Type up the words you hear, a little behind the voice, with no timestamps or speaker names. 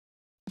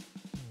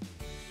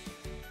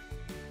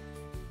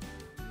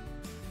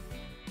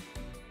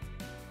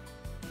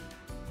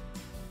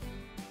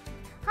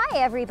Hi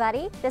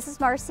everybody, this is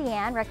Marcy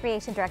Ann,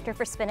 Recreation Director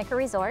for Spinnaker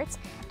Resorts,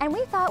 and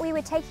we thought we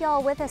would take you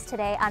all with us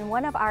today on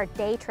one of our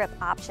day trip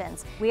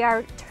options. We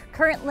are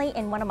currently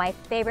in one of my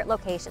favorite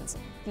locations,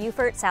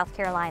 Beaufort, South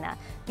Carolina.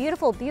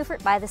 Beautiful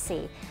Beaufort by the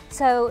sea.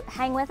 So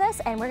hang with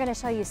us and we're going to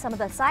show you some of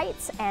the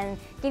sights and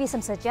give you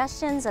some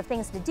suggestions of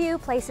things to do,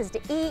 places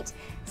to eat.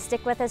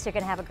 Stick with us, you're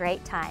going to have a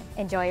great time.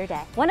 Enjoy your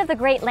day. One of the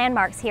great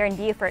landmarks here in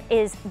Beaufort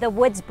is the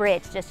Woods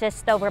Bridge,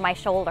 just over my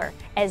shoulder.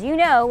 As you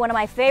know, one of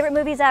my favorite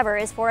movies ever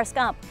is Forrest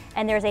Gump,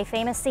 and there's a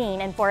famous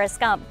scene in Forrest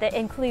Gump that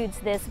includes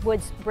this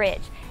Woods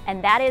Bridge.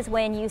 And that is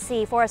when you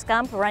see Forrest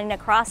Gump running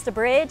across the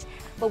bridge,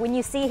 but when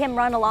you see him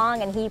run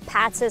along and he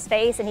pats his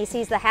face and he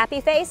sees the happy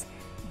face,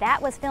 that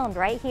was filmed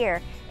right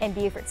here in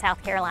Beaufort,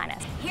 South Carolina.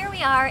 Here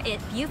we are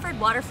at Beaufort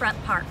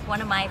Waterfront Park,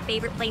 one of my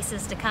favorite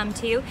places to come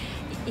to.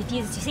 If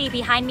you see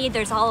behind me,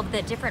 there's all of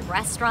the different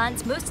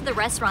restaurants. Most of the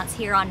restaurants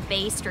here on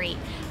Bay Street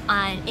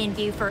in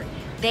Beaufort,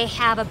 they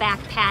have a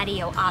back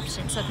patio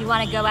option. So if you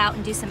want to go out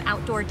and do some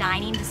outdoor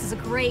dining, this is a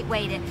great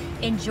way to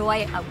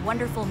enjoy a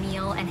wonderful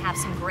meal and have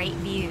some great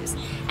views.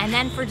 And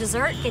then for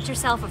dessert, get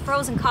yourself a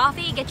frozen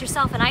coffee, get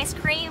yourself an ice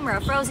cream or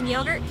a frozen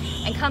yogurt,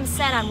 and come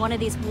sit on one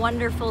of these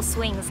wonderful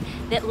swings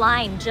that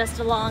line just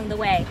along the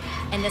way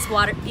in this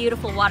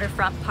beautiful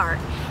waterfront park.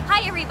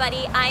 Hi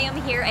everybody, I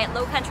am here at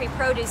Lowcountry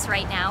Produce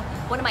right now,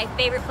 one of my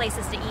favorite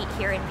places to eat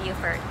here in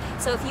Beaufort.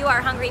 So if you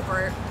are hungry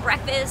for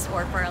breakfast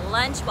or for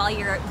lunch while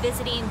you're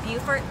visiting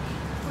Beaufort,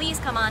 please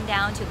come on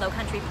down to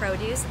Lowcountry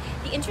Produce.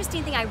 The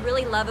interesting thing I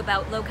really love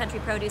about Lowcountry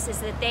Produce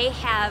is that they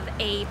have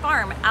a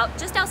farm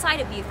just outside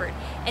of Beaufort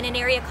in an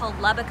area called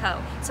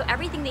Lowcountry. So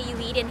everything that you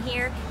eat in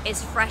here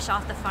is fresh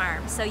off the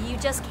farm. So you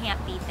just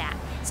can't beat that.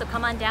 So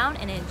come on down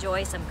and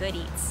enjoy some good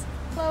eats.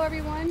 Hello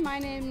everyone, my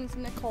name is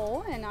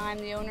Nicole and I'm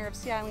the owner of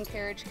Sea Island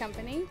Carriage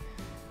Company.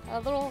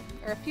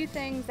 A few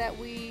things that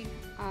we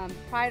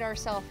pride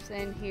ourselves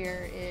in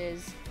here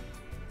is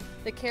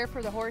the care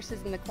for the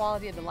horses and the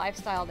quality of the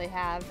lifestyle they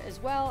have, as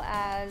well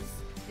as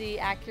the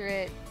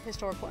accurate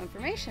historical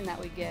information that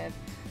we give.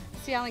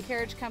 Sea Island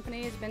Carriage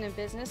Company has been in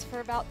business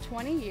for about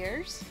 20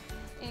 years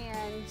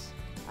and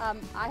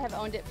I have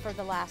owned it for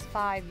the last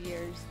 5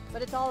 years,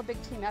 but it's all a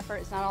big team effort.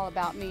 It's not all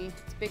about me.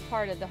 It's a big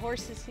part of the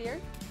horses here,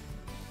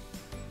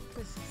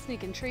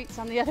 sneaking treats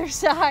on the other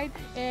side,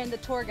 and the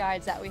tour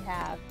guides that we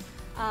have.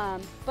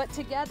 But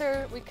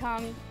together we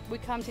come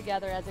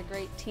together as a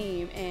great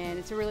team, and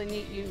it's a really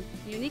neat,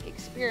 unique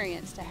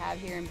experience to have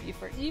here in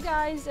Beaufort. You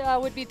guys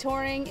would be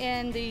touring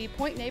in the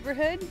Point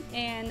neighborhood,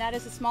 and that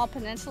is a small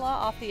peninsula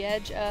off the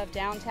edge of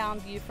downtown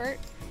Beaufort.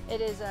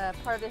 It is a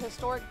part of the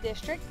historic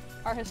district.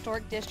 Our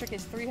historic district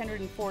is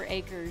 304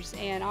 acres,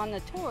 and on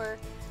the tour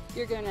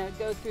you're going to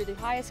go through the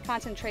highest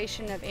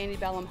concentration of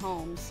antebellum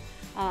homes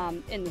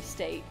in the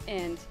state.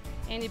 And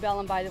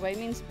antebellum, by the way,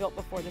 means built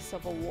before the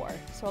Civil War.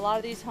 So a lot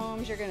of these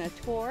homes you're going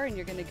to tour and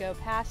you're going to go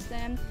past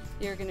them.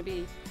 You're going to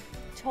be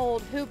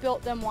told who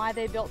built them, why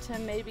they built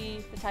them,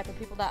 maybe the type of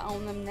people that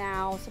own them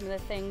now, some of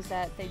the things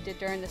that they did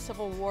during the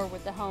Civil War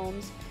with the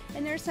homes.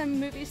 And there's some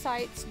movie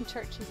sites and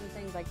churches and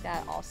things like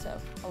that also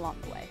along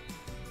the way.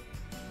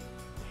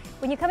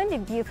 When you come into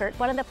Beaufort,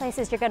 one of the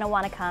places you're going to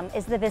want to come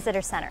is the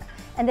Visitor Center.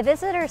 And the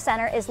Visitor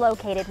Center is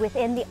located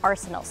within the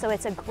Arsenal, so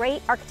it's a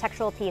great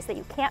architectural piece that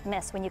you can't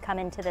miss when you come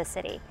into the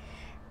city.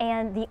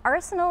 And the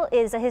Arsenal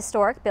is a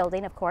historic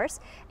building, of course.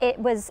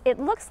 It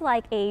looks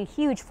like a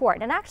huge fort,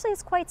 and actually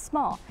it's quite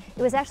small.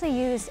 It was actually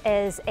used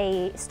as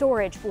a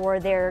storage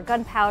for their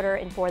gunpowder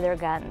and for their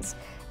guns.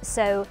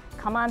 So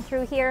come on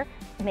through here,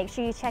 make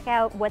sure you check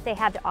out what they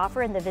have to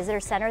offer in the Visitor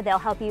Center. They'll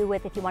help you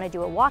with if you want to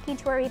do a walking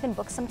tour, or even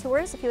book some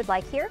tours if you would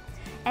like here.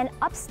 And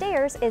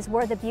upstairs is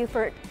where the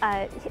Beaufort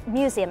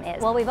Museum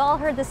is. Well, we've all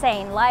heard the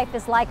saying, life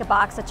is like a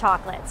box of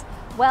chocolates.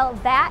 Well,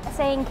 that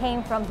saying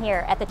came from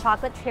here at the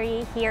chocolate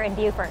tree here in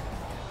Beaufort.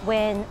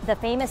 When the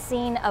famous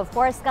scene of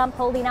Forrest Gump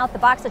holding out the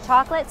box of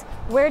chocolates,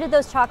 where did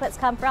those chocolates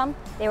come from?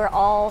 They were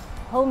all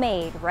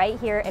homemade right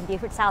here in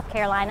Beaufort, South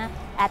Carolina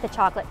at the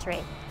chocolate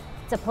tree.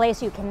 It's a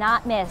place you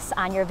cannot miss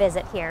on your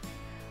visit here.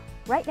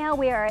 Right now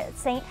we are at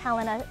St.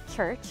 Helena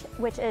Church,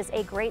 which is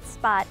a great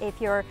spot if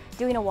you're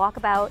doing a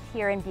walkabout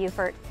here in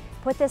Beaufort.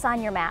 Put this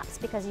on your maps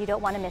because you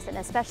don't want to miss it, and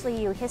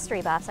especially you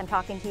history buffs, I'm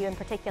talking to you in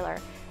particular,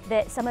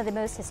 that some of the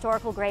most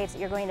historical graves that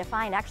you're going to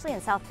find actually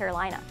in South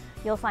Carolina,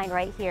 you'll find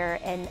right here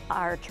in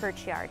our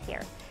churchyard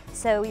here.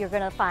 So you're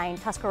going to find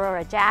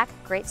Tuscarora Jack,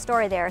 great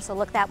story there, so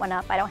look that one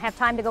up. I don't have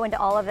time to go into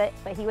all of it,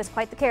 but he was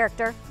quite the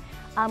character.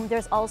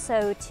 There's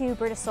also 2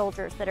 British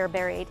soldiers that are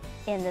buried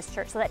in this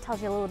church, so that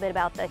tells you a little bit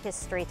about the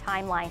history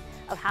timeline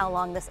of how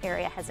long this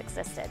area has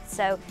existed.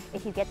 So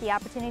if you get the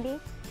opportunity,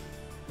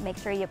 make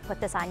sure you put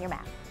this on your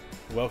map.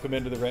 Welcome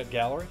into the Rhett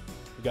Gallery.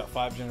 We've got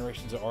 5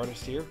 generations of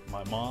artists here.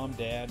 My mom,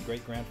 dad,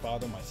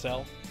 great-grandfather,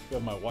 myself. We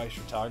have my wife's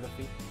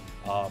photography.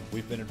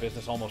 We've been in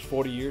business almost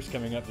 40 years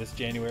coming up this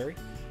January,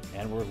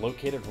 and we're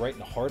located right in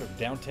the heart of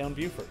downtown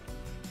Beaufort.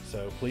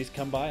 So please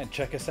come by and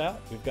check us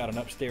out. We've got an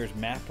upstairs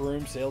map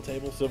room, sale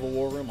table, Civil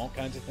War room, all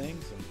kinds of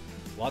things, and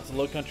lots of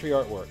Lowcountry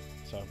artwork.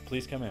 So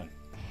please come in.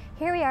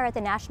 Here we are at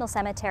the National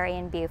Cemetery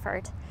in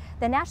Beaufort.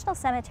 The National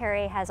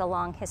Cemetery has a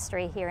long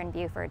history here in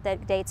Beaufort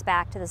that dates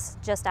back to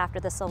just after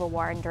the Civil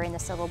War and during the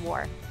Civil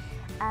War.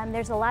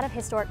 There's a lot of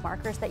historic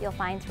markers that you'll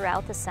find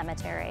throughout the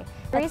cemetery.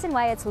 The reason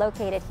why it's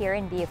located here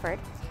in Beaufort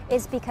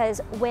is because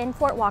when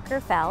Fort Walker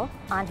fell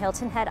on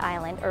Hilton Head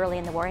Island early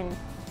in the war in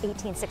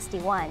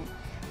 1861,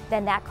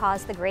 then that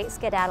caused the great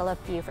skedaddle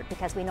of Beaufort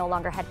because we no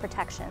longer had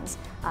protections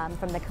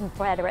from the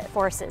Confederate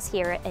forces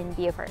here in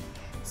Beaufort.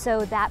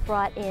 So that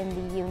brought in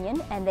the Union,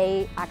 and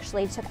they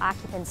actually took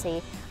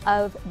occupancy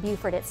of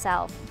Beaufort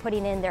itself,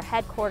 putting in their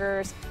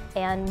headquarters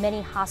and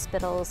many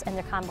hospitals and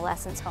their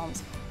convalescence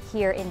homes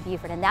here in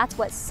Beaufort. And that's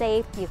what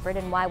saved Beaufort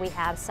and why we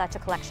have such a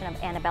collection of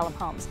antebellum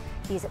homes.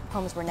 These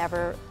homes were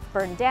never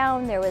burned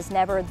down, there was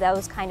never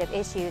those kind of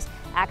issues.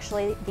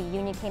 Actually, the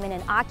Union came in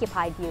and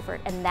occupied Beaufort,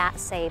 and that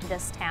saved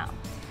this town.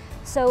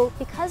 So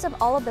because of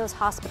all of those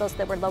hospitals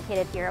that were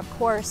located here, of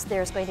course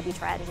there's going to be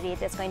tragedy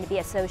that's going to be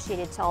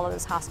associated to all of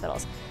those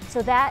hospitals.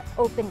 So that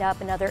opened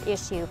up another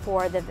issue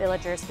for the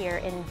villagers here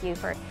in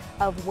Beaufort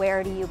of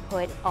where do you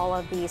put all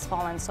of these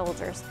fallen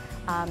soldiers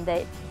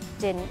that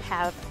didn't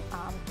have,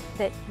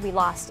 that we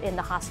lost in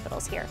the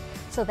hospitals here.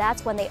 So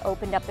that's when they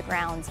opened up the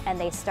grounds and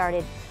they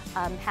started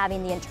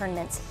having the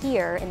internments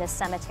here in this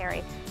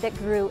cemetery that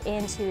grew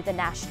into the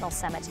National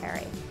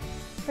Cemetery.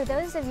 For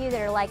those of you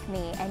that are like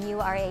me and you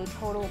are a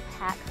total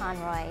Pat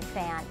Conroy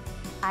fan,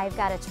 I've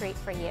got a treat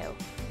for you.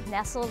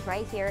 Nestled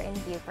right here in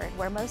Beaufort,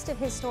 where most of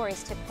his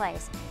stories took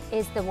place,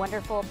 is the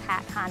wonderful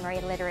Pat Conroy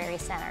Literary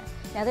Center.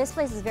 Now this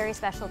place is very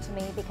special to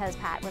me because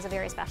Pat was a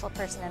very special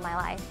person in my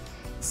life.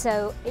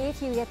 So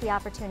if you get the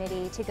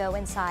opportunity to go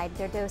inside,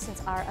 their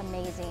docents are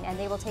amazing, and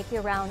they will take you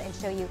around and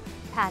show you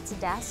Pat's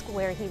desk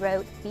where he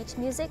wrote beach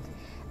music.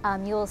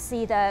 You'll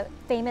see the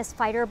famous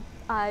fighter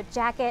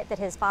jacket that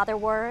his father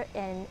wore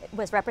and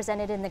was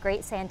represented in the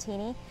Great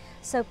Santini.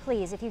 So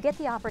please, if you get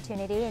the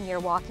opportunity and you're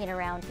walking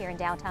around here in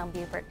downtown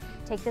Beaufort,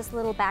 take this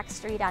little back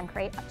street on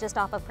just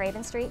off of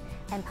Craven Street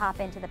and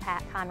pop into the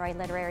Pat Conroy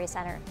Literary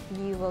Center.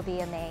 You will be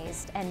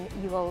amazed and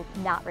you will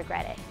not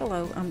regret it.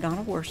 Hello, I'm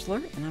Donna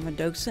Worsler, and I'm a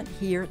docent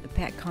here at the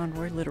Pat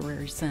Conroy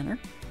Literary Center.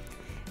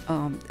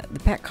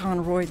 The Pat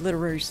Conroy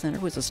Literary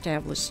Center was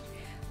established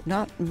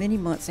not many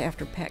months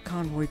after Pat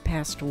Conroy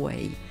passed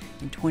away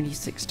in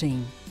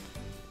 2016.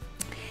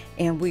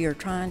 And we are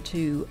trying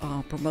to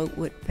promote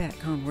what Pat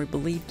Conroy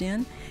believed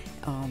in,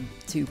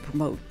 to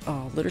promote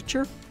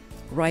literature,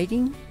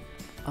 writing,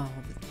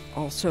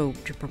 also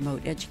to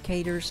promote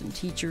educators and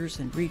teachers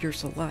and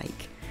readers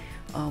alike.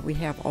 We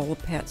have all of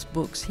Pat's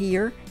books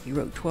here. He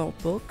wrote 12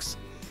 books.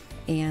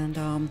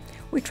 And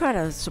we try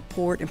to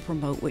support and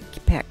promote what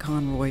Pat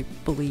Conroy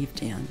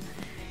believed in.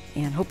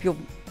 And hope you'll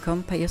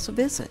come pay us a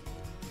visit.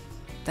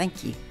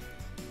 Thank you.